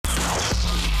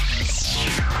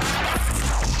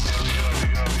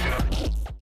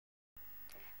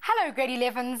Hello grade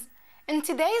 11s! In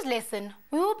today's lesson,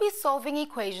 we will be solving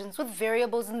equations with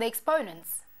variables in the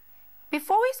exponents.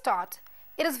 Before we start,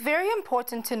 it is very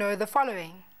important to know the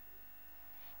following.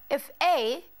 If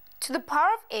a to the power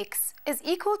of x is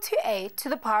equal to a to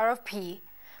the power of p,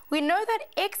 we know that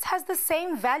x has the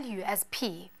same value as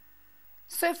p.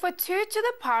 So for 2 to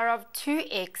the power of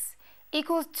 2x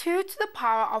equals 2 to the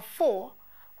power of 4,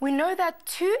 we know that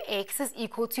 2x is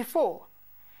equal to 4.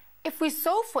 If we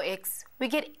solve for x, we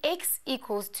get x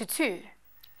equals to 2.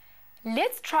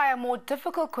 Let's try a more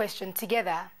difficult question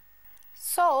together.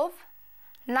 Solve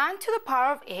 9 to the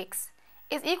power of x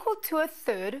is equal to a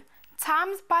third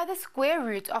times by the square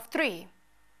root of 3.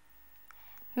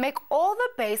 Make all the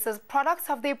bases products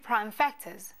of their prime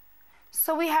factors.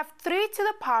 So we have 3 to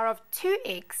the power of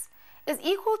 2x is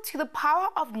equal to the power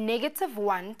of negative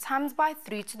 1 times by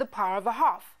 3 to the power of a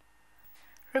half.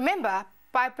 Remember,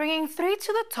 by bringing 3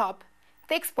 to the top,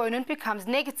 the exponent becomes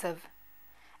negative,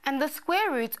 and the square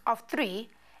root of 3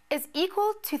 is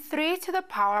equal to 3 to the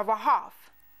power of a half.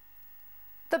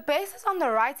 The bases on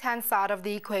the right-hand side of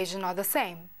the equation are the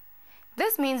same.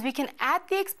 This means we can add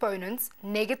the exponents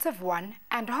negative 1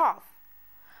 and half.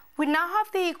 We now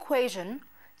have the equation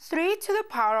 3 to the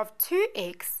power of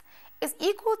 2x is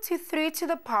equal to 3 to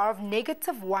the power of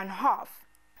negative 1 half.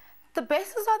 The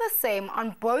bases are the same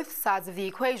on both sides of the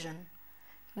equation.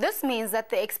 This means that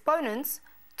the exponents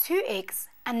 2x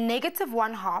and negative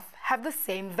 1 half have the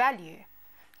same value.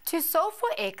 To solve for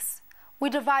x, we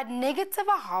divide negative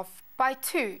a half by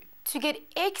 2 to get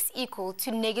x equal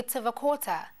to negative a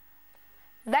quarter.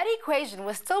 That equation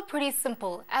was still pretty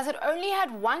simple as it only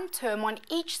had one term on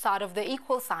each side of the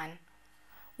equal sign.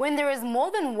 When there is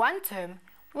more than one term,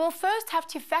 we will first have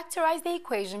to factorize the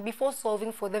equation before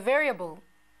solving for the variable.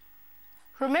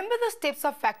 Remember the steps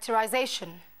of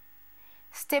factorization.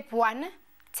 Step 1,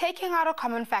 taking out a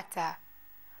common factor.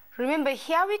 Remember,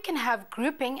 here we can have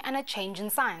grouping and a change in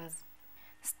signs.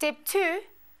 Step 2,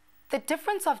 the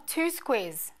difference of two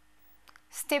squares.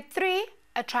 Step 3,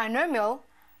 a trinomial.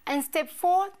 And step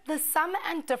 4, the sum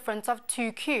and difference of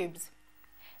two cubes.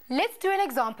 Let's do an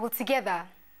example together.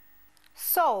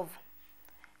 Solve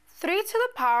 3 to the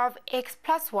power of x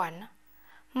plus 1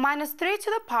 minus 3 to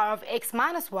the power of x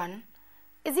minus 1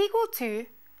 is equal to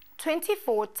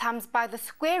 24 times by the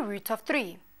square root of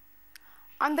 3.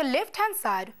 On the left-hand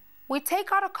side, we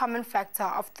take out a common factor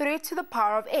of 3 to the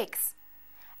power of x,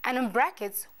 and in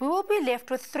brackets, we will be left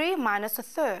with 3 minus a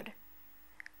third.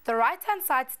 The right-hand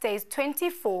side stays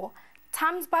 24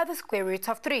 times by the square root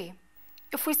of 3.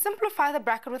 If we simplify the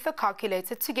bracket with a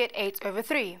calculator to get 8 over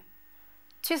 3.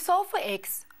 To solve for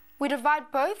x, we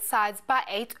divide both sides by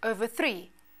 8 over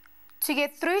 3. To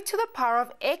get 3 to the power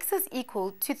of x is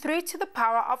equal to 3 to the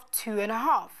power of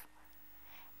 2.5.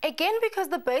 Again, because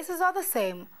the bases are the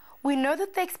same, we know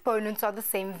that the exponents are the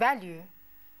same value.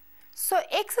 So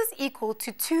x is equal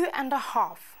to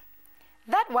 2.5.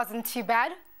 That wasn't too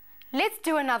bad. Let's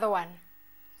do another one.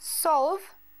 Solve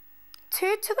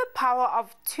 2 to the power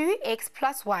of 2x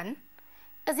plus 1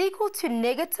 is equal to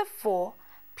negative 4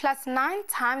 plus 9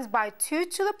 times by 2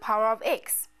 to the power of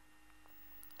x.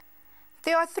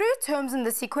 There are 3 terms in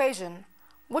this equation,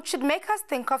 which should make us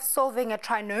think of solving a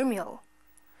trinomial.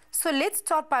 So let's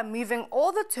start by moving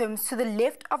all the terms to the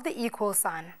left of the equal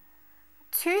sign.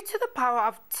 2 to the power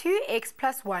of 2x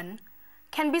plus 1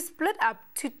 can be split up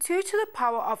to 2 to the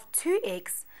power of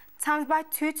 2x times by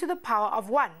 2 to the power of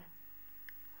 1.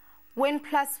 When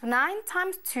plus 9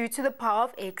 times 2 to the power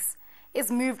of x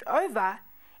is moved over,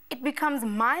 it becomes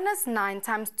minus 9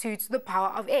 times 2 to the power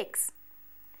of x.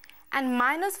 And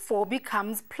minus 4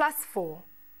 becomes plus 4.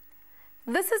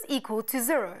 This is equal to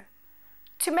 0.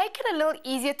 To make it a little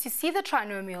easier to see the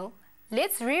trinomial,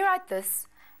 let's rewrite this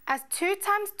as 2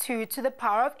 times 2 to the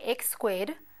power of x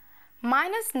squared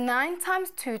minus 9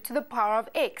 times 2 to the power of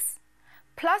x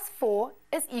plus 4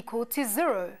 is equal to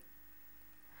 0.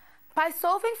 By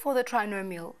solving for the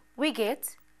trinomial, we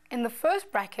get, in the first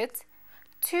bracket,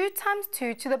 2 times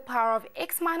 2 to the power of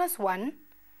x minus 1.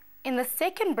 In the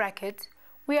second bracket,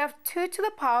 we have 2 to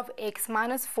the power of x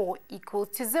minus 4 equal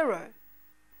to 0.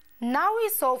 Now we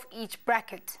solve each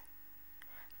bracket.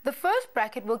 The first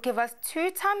bracket will give us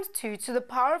 2 times 2 to the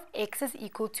power of x is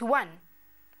equal to 1.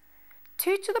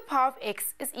 2 to the power of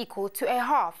x is equal to a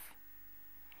half.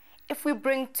 If we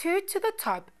bring 2 to the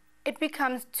top, it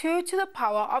becomes 2 to the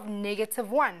power of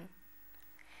negative 1.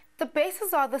 The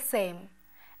bases are the same,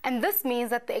 and this means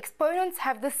that the exponents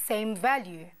have the same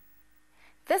value.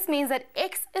 This means that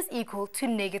x is equal to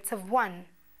negative 1.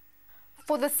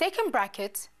 For the second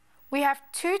bracket, we have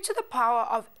 2 to the power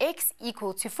of x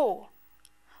equal to 4,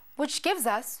 which gives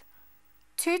us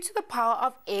 2 to the power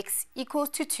of x equals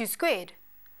to 2 squared.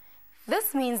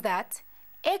 This means that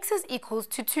x is equals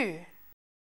to 2.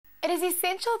 It is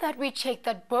essential that we check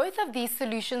that both of these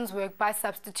solutions work by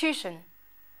substitution.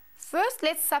 First,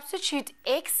 let's substitute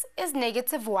x is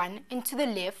 -1 into the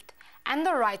left and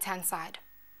the right-hand side.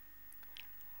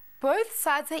 Both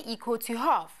sides are equal to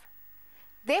half.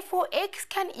 Therefore, x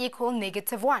can equal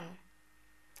 -1.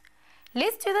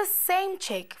 Let's do the same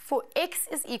check for x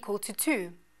is equal to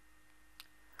 2.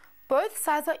 Both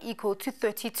sides are equal to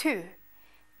 32.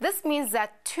 This means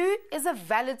that 2 is a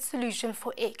valid solution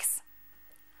for x.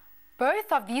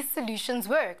 Both of these solutions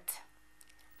worked.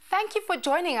 Thank you for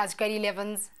joining us, grade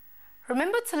 11s.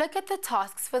 Remember to look at the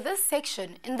tasks for this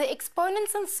section in the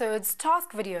Exponents and Surds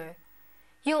task video.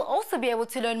 You'll also be able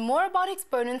to learn more about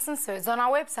exponents and surds on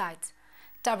our website,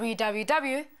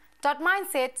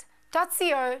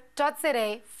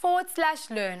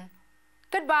 www.mindset.co.za/learn.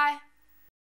 Goodbye.